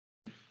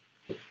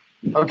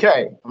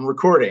Okay, I'm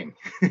recording.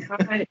 All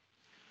right.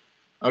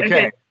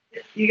 Okay.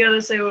 You got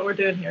to say what we're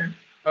doing here.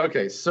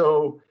 Okay,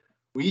 so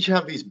we each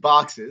have these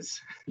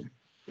boxes,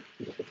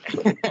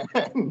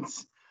 and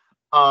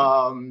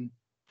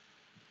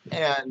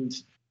and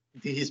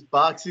these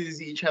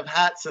boxes each have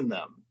hats in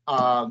them.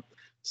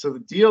 So the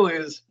deal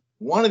is,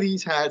 one of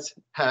these hats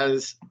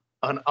has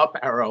an up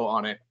arrow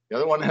on it. The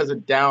other one has a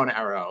down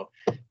arrow.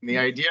 And the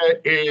idea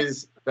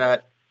is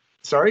that,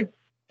 sorry?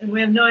 And we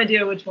have no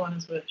idea which one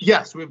is which.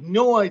 Yes, we have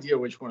no idea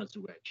which one is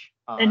which.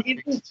 And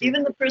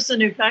even the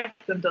person who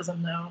packed them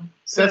doesn't know.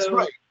 So, that's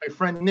right. My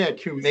friend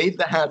Nick, who made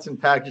the hats and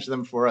packaged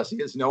them for us, he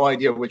has no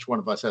idea which one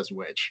of us has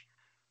which.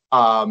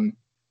 So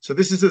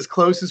this is as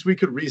close as we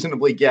could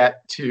reasonably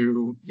get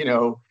to,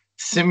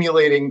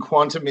 simulating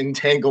quantum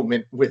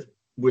entanglement with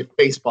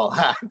baseball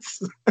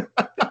hats.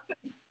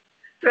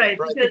 Right.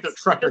 I think they're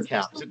trucker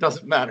caps. It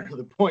doesn't matter.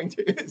 The point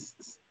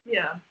is.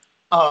 Yeah.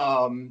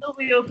 Until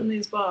we open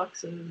these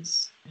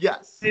boxes.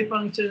 Yes. They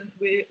function.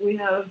 We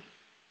have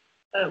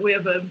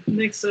a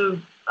mix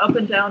of up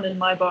and down in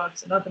my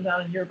box and up and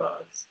down in your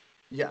box.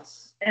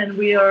 Yes. And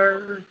we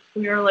are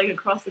like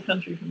across the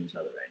country from each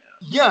other right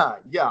now.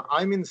 Yeah.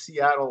 I'm in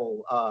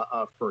Seattle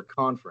for a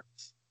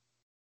conference.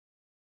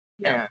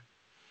 Yeah.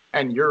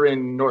 And you're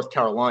in North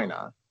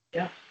Carolina.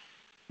 Yeah.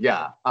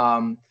 Yeah.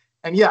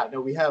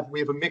 We have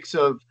a mix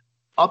of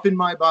up in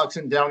my box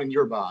and down in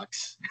your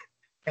box,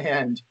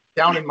 and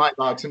down in my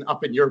box and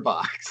up in your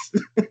box.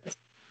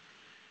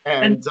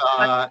 and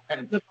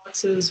the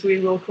boxes, we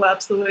will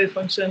collapse the wave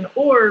function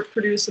or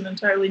produce an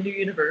entirely new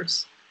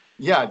universe.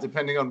 Yeah,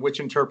 depending on which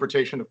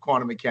interpretation of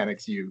quantum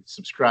mechanics you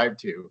subscribe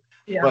to.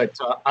 Yeah. But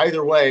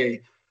either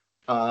way,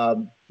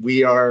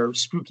 we are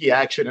spooky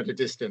action at a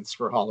distance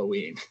for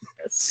Halloween.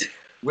 Yes.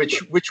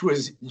 which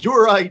was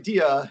your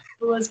idea.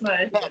 It was my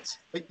idea.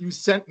 That you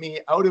sent me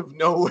out of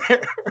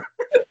nowhere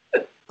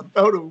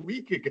about a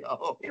week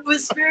ago. It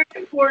was very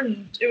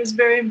important. It was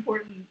very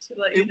important to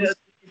let you know that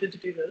you needed to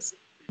do this.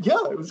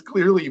 Yeah, it was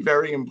clearly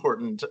very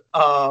important.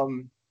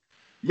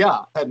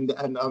 Yeah, and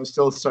I'm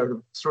still sort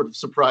of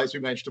surprised we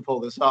managed to pull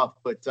this off,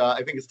 but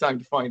I think it's time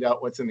to find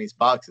out what's in these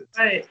boxes.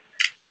 Right.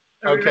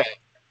 Okay.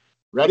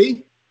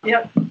 Ready?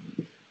 Yep.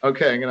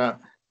 Okay, I'm gonna.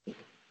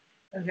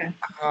 Okay.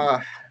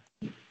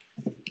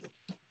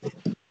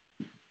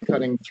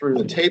 Cutting through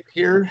the tape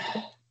here.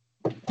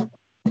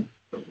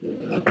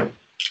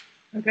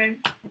 Okay.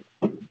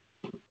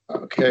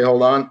 Okay,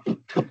 hold on.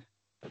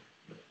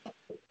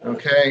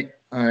 Okay,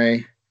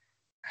 I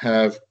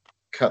have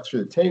cut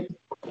through the tape.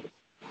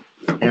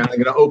 And I'm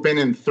going to open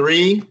in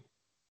 3,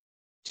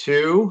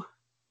 2,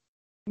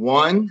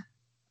 1.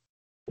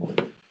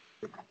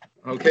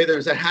 Okay,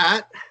 there's a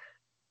hat.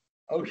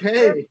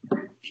 Okay.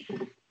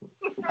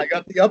 I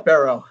got the up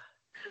arrow.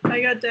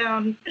 I got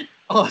down.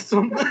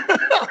 Awesome.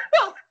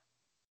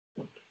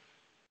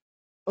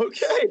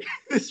 Okay,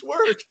 this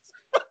works.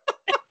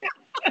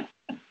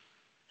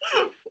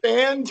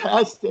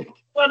 Fantastic.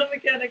 Quantum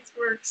mechanics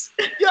works.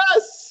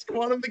 Yes,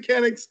 quantum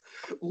mechanics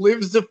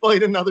lives to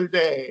fight another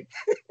day.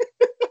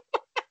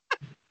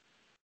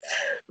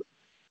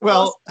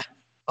 Well,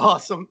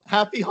 awesome.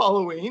 Happy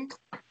Halloween.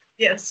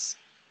 Yes.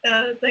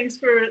 Thanks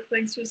for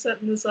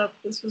setting this up.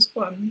 This was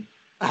fun.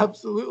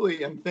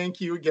 Absolutely, and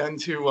thank you again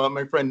to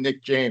my friend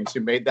Nick James, who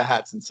made the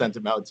hats and sent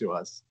them out to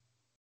us.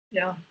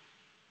 Yeah.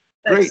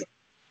 Great.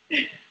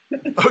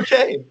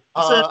 Okay.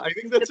 I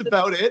think that's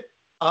about it.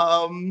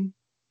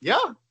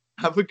 Yeah.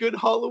 Have a good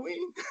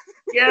Halloween.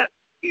 Yeah,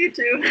 you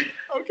too.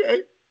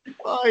 Okay.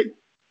 Bye.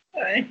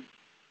 Bye.